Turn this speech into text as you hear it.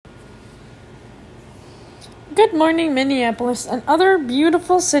Good morning, Minneapolis, and other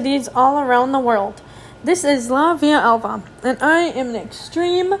beautiful cities all around the world. This is La Via Alva, and I am an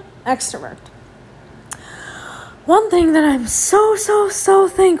extreme extrovert. One thing that I'm so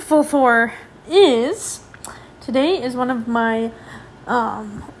thankful for is today is one of my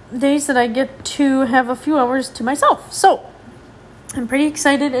days that I get to have a few hours to myself. So, I'm pretty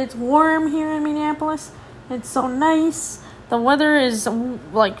excited. It's warm here in Minneapolis. It's so nice. The weather is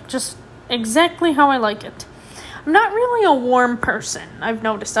just exactly how I like it. I'm not really a warm person. I've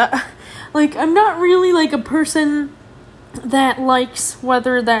noticed that. I'm not really a person that likes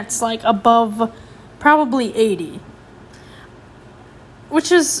weather that's above probably 80.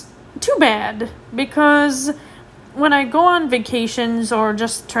 Which is too bad because when I go on vacations or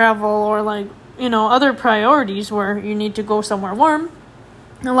just travel or other priorities where you need to go somewhere warm,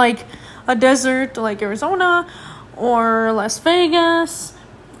 like a desert like Arizona or Las Vegas,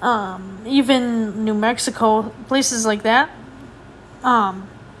 even New Mexico, places like that,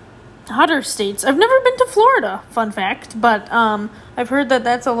 hotter states. I've never been to Florida, fun fact, but I've heard that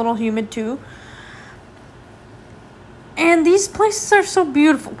that's a little humid too. And these places are so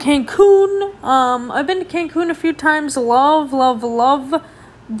beautiful. Cancun, I've been to Cancun a few times. Love the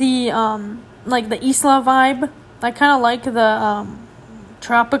the Isla vibe. I kind of like the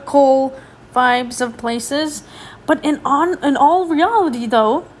tropical vibes of places. But in all reality,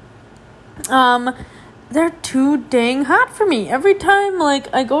 though, they're too dang hot for me. Every time,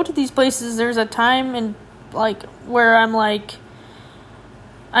 I go to these places, there's a time and where I'm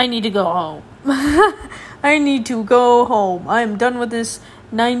I need to go home. I need to go home. I'm done with this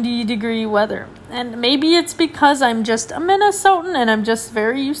 90-degree weather. And maybe it's because I'm just a Minnesotan and I'm just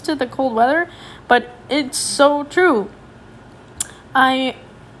very used to the cold weather, but it's so true. I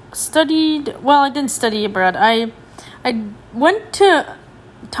didn't study abroad. I went to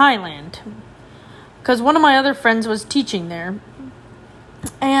Thailand because one of my other friends was teaching there.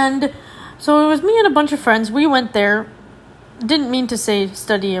 And so it was me and a bunch of friends. We went there. Didn't mean to say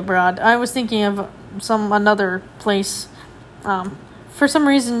study abroad. I was thinking of another place. For some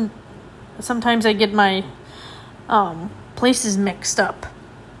reason, sometimes I get my places mixed up.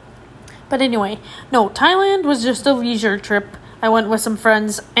 But anyway, no, Thailand was just a leisure trip. I went with some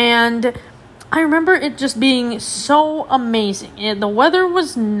friends, and I remember it just being so amazing. The weather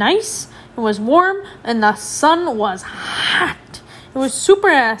was nice, it was warm, and the sun was hot. It was super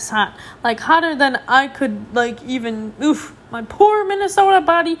ass hot. Hotter than I could, even, my poor Minnesota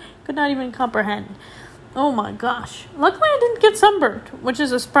body could not even comprehend. Oh my gosh. Luckily I didn't get sunburned, which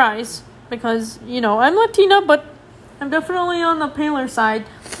is a surprise, because, I'm Latina, but I'm definitely on the paler side.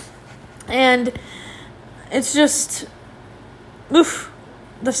 And it's just,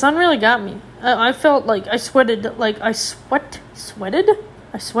 the sun really got me. I felt like I sweated, sweated?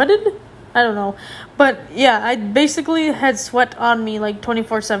 I don't know. But yeah, I basically had sweat on me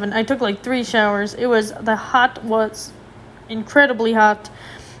 24/7. I took 3 showers. The hot was incredibly hot.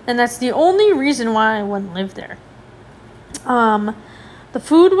 And that's the only reason why I wouldn't live there. The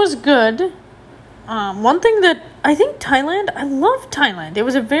food was good. One thing that I think I love Thailand. It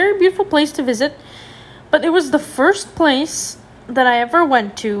was a very beautiful place to visit. But it was the first place that I ever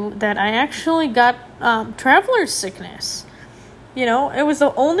went to that I actually got traveler's sickness. It was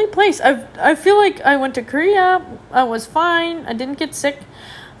the only place. I feel like I went to Korea. I was fine. I didn't get sick.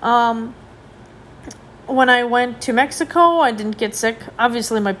 When I went to Mexico, I didn't get sick.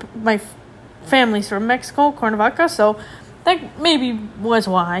 Obviously, my family's from Mexico, Cuernavaca, so that maybe was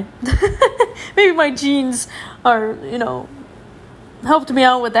why. Maybe my genes are, helped me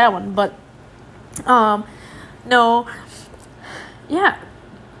out with that one. But, no. Yeah.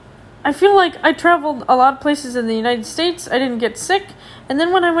 I feel like I traveled a lot of places in the United States. I didn't get sick. And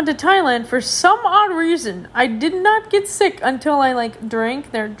then when I went to Thailand, for some odd reason, I did not get sick until I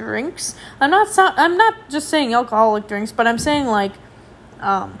drank their drinks. I'm not just saying alcoholic drinks, but I'm saying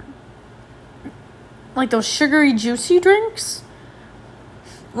those sugary juicy drinks.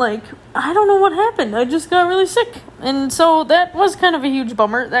 I don't know what happened. I just got really sick. And so that was kind of a huge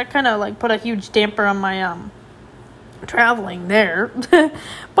bummer. That kind of put a huge damper on my traveling there.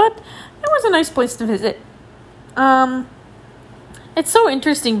 But it was a nice place to visit. It's so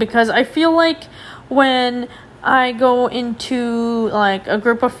interesting because I feel like when I go into a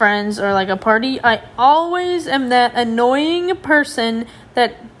group of friends or a party, I always am that annoying person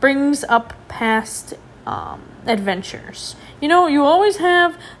that brings up past adventures. You always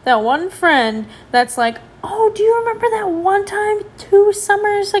have that one friend that's oh, do you remember that one time 2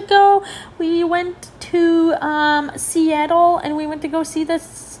 summers ago we went to Seattle and we went to go see the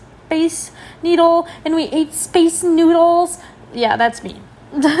Space Needle and we ate space noodles? Yeah, that's me.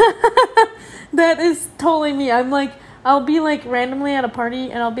 That is totally me. I'm like, I'll be like randomly at a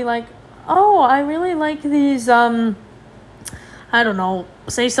party and I'll be like, oh, I really like these, I don't know,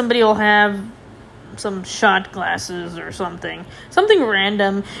 say somebody will have some shot glasses or something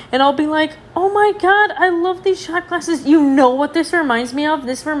random, and I'll be like, oh my god, I love these shot glasses. You know what this reminds me of?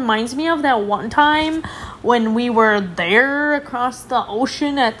 This reminds me of that one time when we were there across the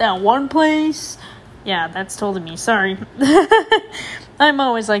ocean at that one place. Yeah, that's totally me. Sorry. I'm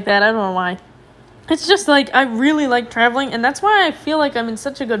always like that. I don't know why. It's just like, I really like traveling, and that's why I feel like I'm in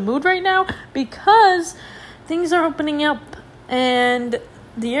such a good mood right now, because things are opening up, and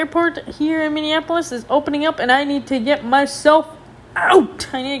the airport here in Minneapolis is opening up, and I need to get myself out.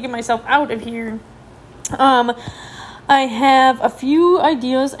 I need to get myself out of here. I have a few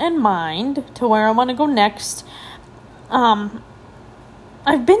ideas in mind to where I want to go next.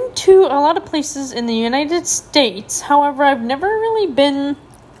 I've been to a lot of places in the United States. However, I've never really been,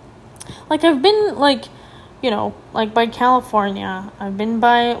 like, I've been, like, you know, like by California. I've been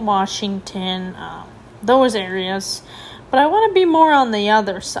by Washington, those areas. But I want to be more on the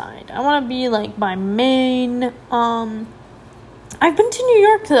other side. I want to be, like, by Maine. I've been to New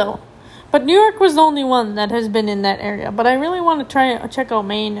York, though. But New York was the only one that has been in that area. But I really want to check out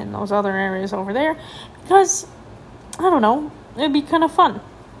Maine and those other areas over there. Because, I don't know, it'd be kind of fun.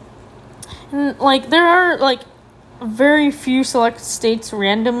 And, like, there are, like, very few select states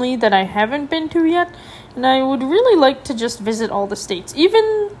randomly that I haven't been to yet. And I would really like to just visit all the states.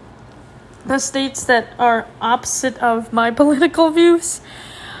 Even the states that are opposite of my political views,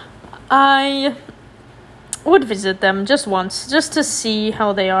 I would visit them just once, just to see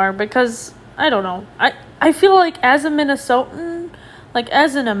how they are, because, I don't know, I feel like as a Minnesotan, like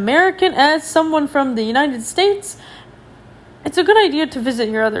as an American, as someone from the United States, it's a good idea to visit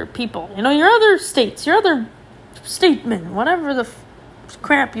your other people, you know, your other states, your other statemen, whatever the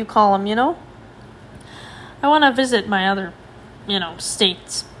crap you call them, you know? I want to visit my other, you know,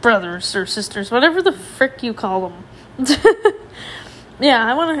 states, brothers or sisters, whatever the frick you call them. Yeah,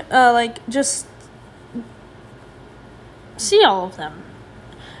 I want to, like, just see all of them.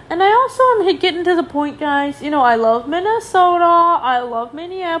 And I also am getting to the point, guys, you know, I love Minnesota, I love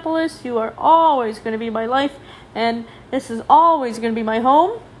Minneapolis, you are always going to be my life, and this is always going to be my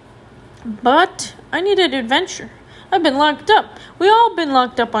home, but I need an adventure. I've been locked up. We all been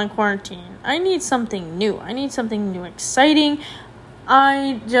locked up on quarantine. I need something new. I need something new, exciting.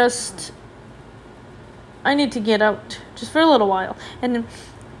 I need to get out just for a little while. And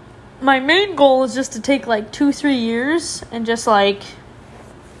my main goal is just to take like 2-3 years and just like,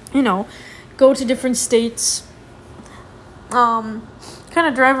 you know, go to different states, kind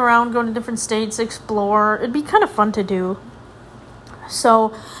of drive around, go to different states, explore. It'd be kind of fun to do.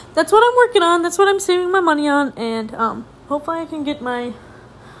 So that's what I'm working on. That's what I'm saving my money on. And hopefully I can get my,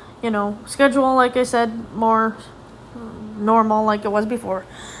 you know, schedule, like I said, more normal like it was before.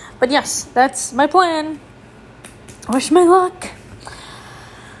 But yes, that's my plan. Wish me luck.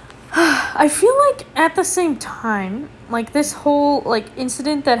 I feel like at the same time, like this whole like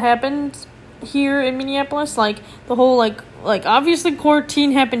incident that happened here in Minneapolis, like the whole like obviously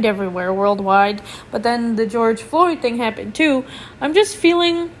quarantine happened everywhere worldwide, but then the George Floyd thing happened too. I'm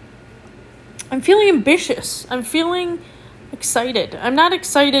feeling ambitious. I'm feeling excited. I'm not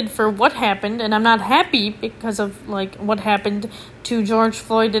excited for what happened, and I'm not happy because of like what happened to George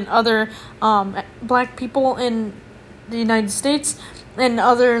Floyd and other black people in the United States and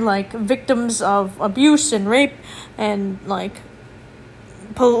other like victims of abuse and rape and like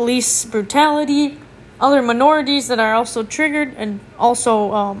police brutality, other minorities that are also triggered and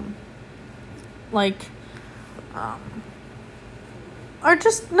also are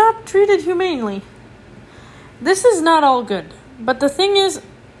just not treated humanely. This is not all good. But the thing is,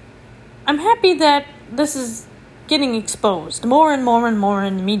 I'm happy that this is getting exposed more and more and more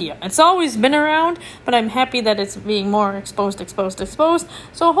in the media. It's always been around, but I'm happy that it's being more exposed.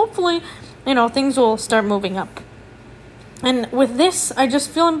 So hopefully, you know, things will start moving up. And with this, I just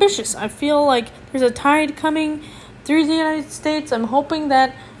feel ambitious. I feel like there's a tide coming through the United States. I'm hoping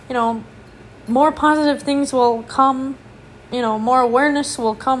that, you know, more positive things will come, you know, more awareness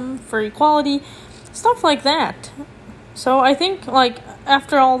will come for equality, stuff like that. So I think, like,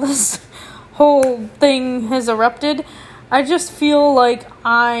 after all this whole thing has erupted, I just feel like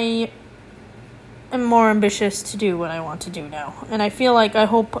I am more ambitious to do what I want to do now. And I feel like I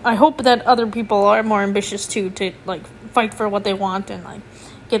hope that other people are more ambitious too, to like fight for what they want and like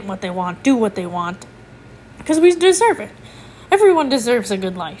get what they want, do what they want. Because we deserve it. Everyone deserves a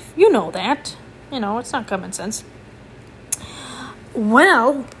good life. You know that. You know, it's not common sense.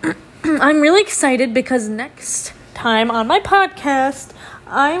 Well, I'm really excited because next time on my podcast,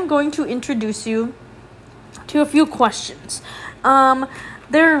 I'm going to introduce you to a few questions.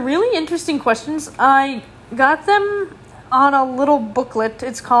 They're really interesting questions. I got them on a little booklet.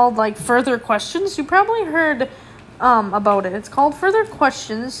 It's called like Further Questions. You probably heard about it. It's called Further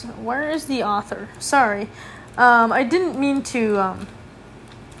Questions. Where is the author? Sorry. I didn't mean to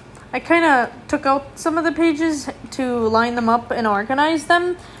I kind of took out some of the pages to line them up and organize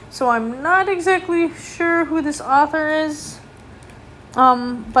them. So I'm not exactly sure who this author is.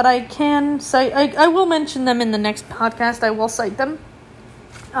 But I can cite, I will mention them in the next podcast. I will cite them.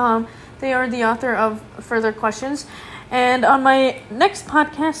 They are the author of Further Questions. And on my next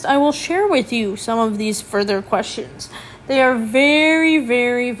podcast, I will share with you some of these further questions. They are very,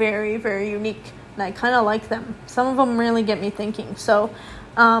 very, very, very unique. And I kind of like them. Some of them really get me thinking. So,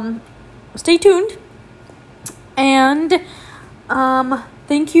 stay tuned. And,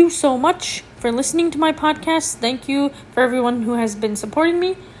 thank you so much for listening to my podcast. Thank you for everyone who has been supporting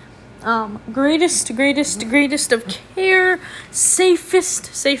me. Greatest of care.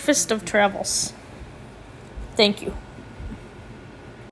 Safest of travels. Thank you.